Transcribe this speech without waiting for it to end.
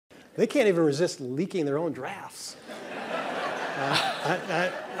They can't even resist leaking their own drafts.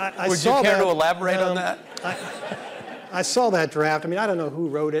 Would you care to elaborate on that? I saw that draft. I mean, I don't know who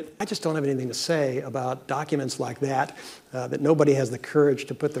wrote it. I just don't have anything to say about documents like that, that nobody has the courage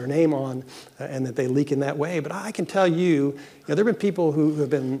to put their name on and that they leak in that way. But I can tell you, there have been people who have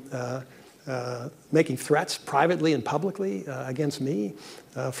been making threats privately and publicly against me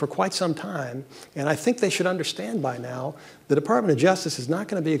for quite some time. And I think they should understand by now the Department of Justice is not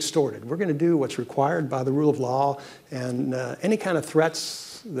going to be extorted. We're going to do what's required by the rule of law, and any kind of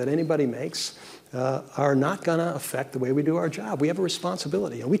threats that anybody makes are not going to affect the way we do our job. We have a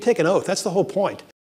responsibility, and we take an oath. That's the whole point.